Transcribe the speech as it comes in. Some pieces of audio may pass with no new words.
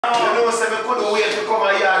couldn't wait to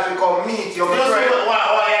come here to come meet you. Just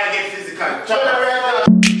why I get physical.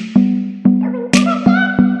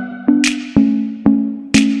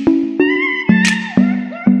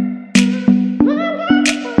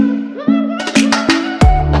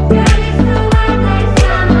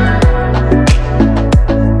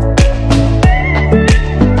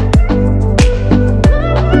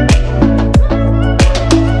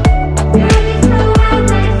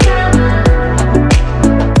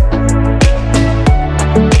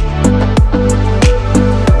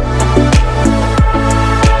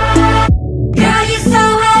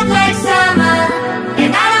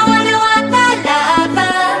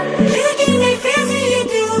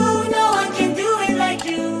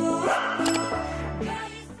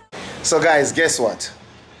 So guys, guess what?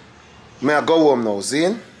 I go home now,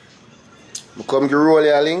 Zane. I come to roll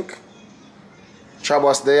your link.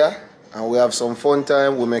 Trabos there. And we have some fun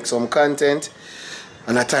time. We make some content.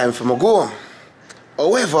 And a time for me go home.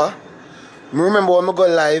 However, I remember when I go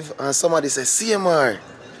live and somebody said, CMR,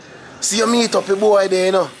 see you meet up a boy there,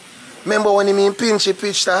 you know. Remember when he mean pinchy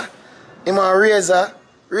pitch that? Him a razor.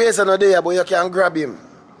 Razor not there, but you can grab him.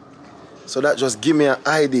 So that just give me an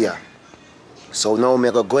idea. So now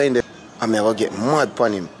I go in there. I'm going to get mad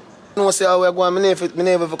upon him. You know, say how we're going, I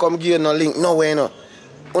never come give you no link, no way, you know.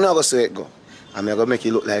 I'm not going to say it go. I'm going to make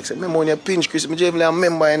it look like, say, remember when you pinch Chris, I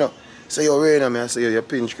remember, you know. Say, you're ready, I say, you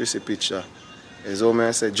pinch Chris picture. That's all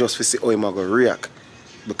I say, just to see how I'm going to react.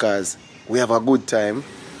 Because we have a good time,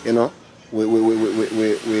 you know.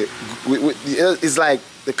 It's like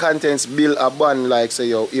the contents build a band, like, say,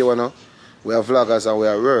 you know. We are vloggers and we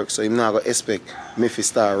are work, so I'm not going to expect me to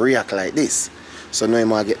start react like this. So now I'm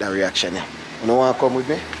going to get that reaction here. You know want to come with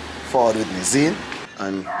me? Forward with me, Zane.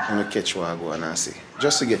 And I'm going to catch what I go and see.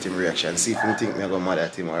 Just to get him reaction. See if he think I'm going to mad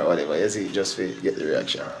at him or whatever. You see, just to get the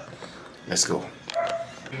reaction. Let's go.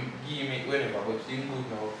 Give me whatever, but you good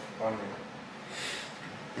now for me.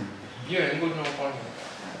 You ain't good now for me.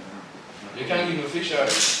 You can give me fish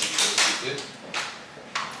out.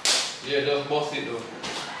 Yeah, just bust it though.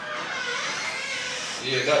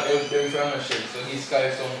 Yeah, that them from the shell, so this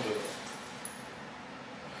guy sound good.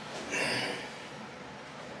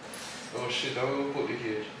 Oh shit, I will put the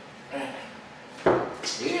cage.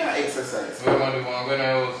 Yeah, exercise. Where am I doing? When I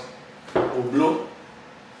was... Oh, blow?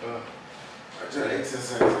 Actually,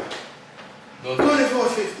 exercise.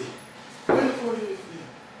 2450.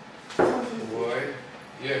 2450. Boy.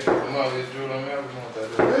 Yeah, I'm always doing on me, I'm not that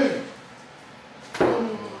doing. Hey.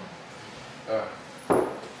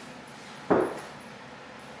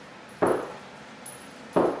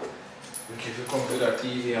 If you come to that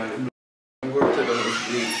TV and I'm going to tell them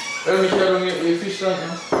it's late. Let me show them your fish tank,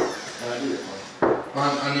 man. I do it,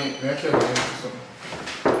 man. And let me show them something.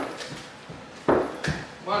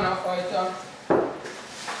 Man, I fight up.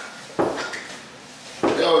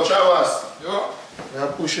 Yo, Travis. Yo.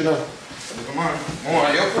 I'm pushing up. Come on. More,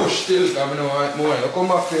 you push still, because I know more. You come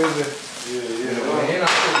back here. Yeah. You're not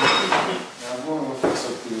I'm going to fix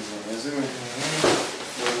up things, man. You see me?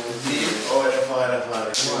 Oh, that's fine.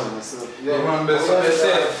 Yeah, man, best of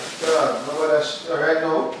yourself. Right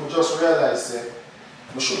now, we just realized that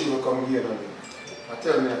we should even come here on you. I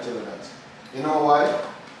tell you that. You know why?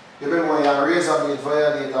 Even when you raise a bit,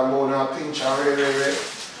 violate and bone and pinch and red.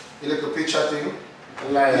 You look a picture thing.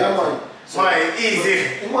 Like yeah, man. So, man, easy.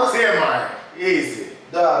 Say, man. Easy.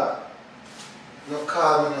 Dog, no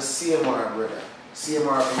call me no CMR, brother.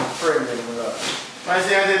 CMR from my friend, brother. Man,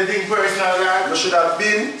 say I did the thing personal, lad. I should have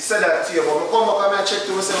been said that to you, but I come back and I check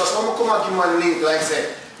to myself, so I come and give me a link, like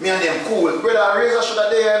say, me and them cool. Brother, Razor should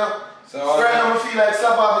have there, you know. So right now I feel like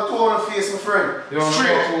slap off the two on the face, my friend. You don't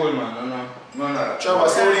know cool, man. No.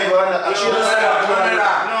 Travis, you leave on that.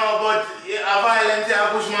 No, but a violent thing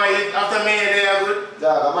I push my hit after me there, good.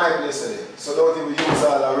 Dog, I might place today, so don't even use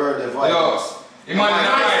all the word, the violence. Yo, man,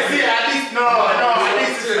 see, at least, no, at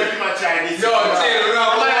least it's making my child. Yo, chill,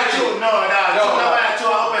 no, let me tell you.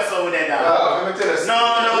 No,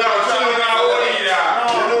 you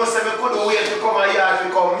know, say we couldn't wait to come here to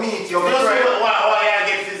come meet you. Why I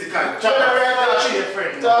get physical? Talk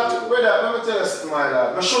to brother, let me tell you something, my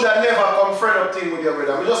lad. I should have never come friend up thing with your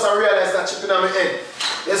brother. I just realized that chip in my head.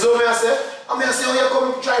 You see what I say? I'm going to say, oh, you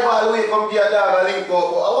come drive all the way, come be a dog, a link, but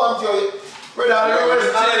I want you, brother, I'll raise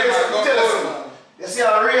him. You see,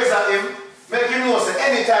 I'll raise at him, make him know, say,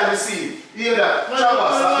 anytime you see him. You hear that?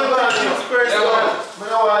 Travis, I'm going to I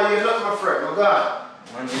know why you're not my friend, my God.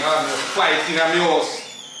 Man, you have to fight in my house.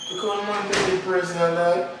 Because man, be the personal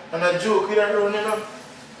dog. And a joke with that run, you know.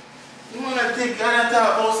 You want to think and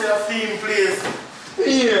talk about say a theme place.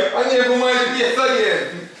 Yeah, I never mind the place again.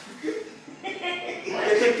 Man,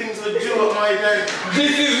 you take things with joke, my guy.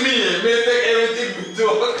 This is me take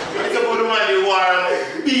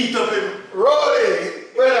eat up him.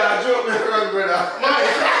 Rolly! Brother, I joke me wrong, brother.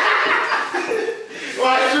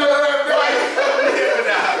 Why should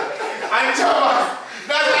and Thomas,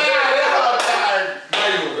 that's why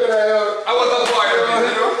I was a part of it,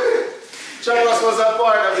 you know? Thomas was a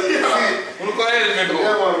part of it. Yeah. Look how help me go.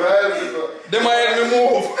 Yeah, man, help me go. They might help me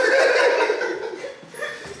move.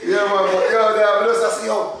 Yeah, man, but yo, I just say,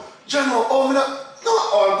 yo, John, oh, me not. No,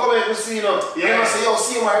 I'm coming to see you. Yeah. I say, yo,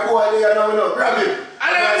 see my boy there now, grab him.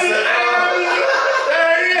 I love you. I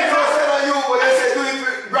said you, but they say do it,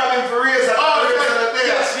 grab him for razor. Oh, razor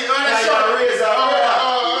there. yeah, she on the shot. Razor.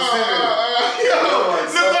 Yo,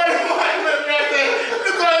 look at the one, look at the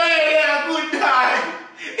good time.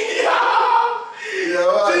 Yo.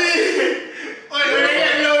 See, when they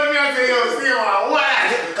get low, I say, yo, see my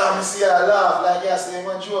wife. Come see her laugh like you say,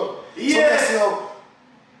 man, joke. Yeah. So, yo,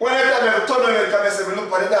 whenever I turn on it, I say, look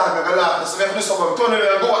for the dog, I laugh. So, if I do something, turn on it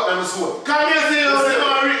and go out and so. Come here, say, yo,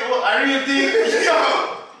 I real thing. Yo,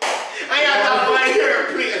 I have to find your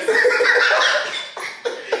place.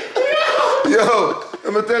 Yo,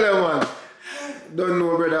 let me tell you, man. Don't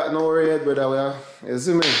know, brother, no worry yet, brother. You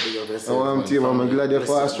see me? I want to you, man. I'm glad you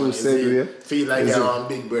passed through segue. Feel like you're on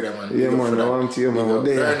big brother, man. Yeah, man, I want to you, man.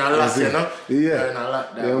 Learn a lot, you know? Yeah. Learn a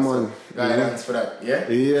lot. Yeah, man. Guidance for that, yeah?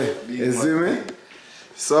 Yeah. You see me?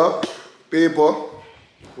 So, people,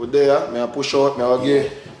 we're there. I push out, I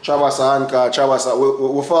give Travis a hand card. Travis,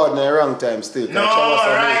 we found the wrong time still. No,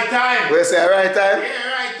 right time. We say right time? Yeah,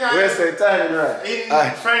 right time. We say time,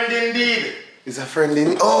 right? Friend indeed. It's a friend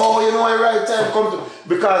in. Oh, you know why right time come to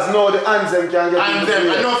because now the anthem can get and them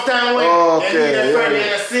enough time when okay, you need a friend yeah.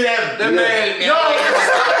 and you see them. Them Yo, help me. yo,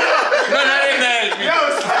 No, they help me.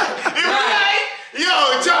 Yo,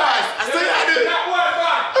 Charles, I say I did that one,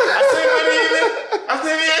 man. I say me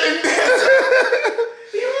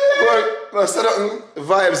well, so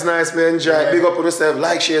vibes nice, man. Enjoy. Yeah. Big up on yourself.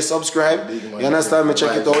 Like, share, subscribe. You understand me?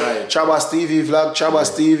 Check it out. Right. Chabas TV vlog,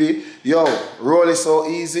 Chabas TV. Yo, roll is so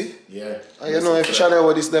easy. Yeah. And you know, if channel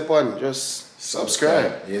with this step on, just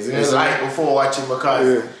subscribe. Yes, you know, like before watching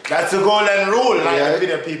because that's the golden rule. Like the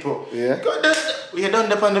video, people. Yeah. We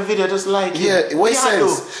done up on the video, just like it. What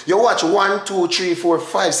sense? You watch 1, 2, 3, 4,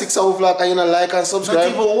 5, 6 hour vlog and you know like and subscribe.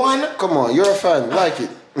 Not even one. Come on, you're a fan. Like it.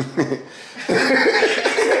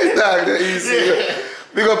 That's easy. Yeah.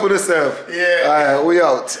 Big up on yourself. Yeah. Alright, we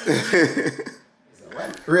out.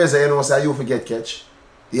 Razor, you know, say you forget catch.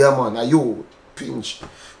 Yeah, man, are you pinch.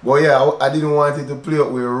 But yeah, I didn't want it to play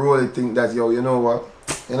out with a roll think that, yo, you know what?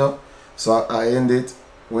 You know? So I end it,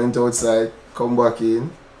 went outside, come back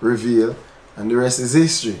in, reveal, and the rest is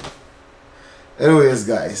history. Anyways,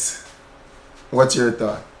 guys, what's your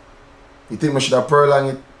thought? You think I should have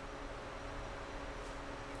prolonged it?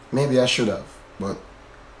 Maybe I should have, but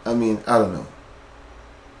I mean, I don't know.